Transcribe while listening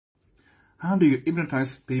How do you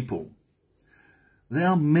hypnotize people? There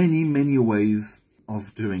are many ways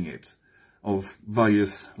of doing it, of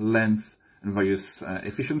various length and various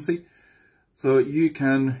efficiency. So you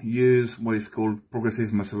can use what is called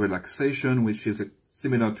progressive muscle relaxation, which is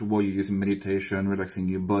similar to what you use in meditation, relaxing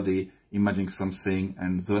your body, imagining something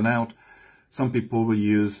and zone out. Some people will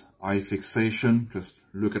use eye fixation, just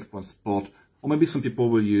look at one spot, or maybe some people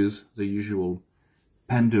will use the usual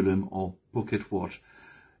pendulum or pocket watch.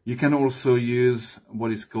 You can also use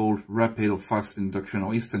what is called rapid or fast induction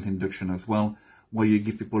or instant induction as well, where you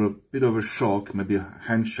give people a bit of a shock, maybe a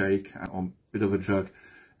handshake or a bit of a jerk,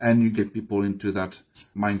 and you get people into that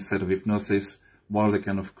mindset of hypnosis while they're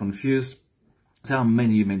kind of confused. There are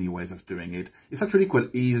many ways of doing it. It's actually quite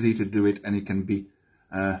easy to do it, and it can be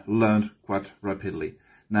learned quite rapidly.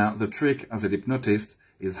 Now, the trick as a hypnotist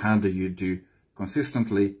is how do you do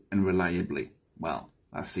consistently and reliably? Well,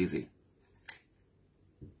 that's easy.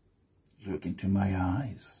 Look into my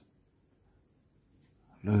eyes.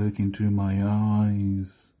 Look into my eyes.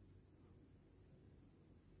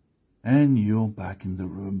 And you're back in the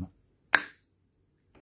room.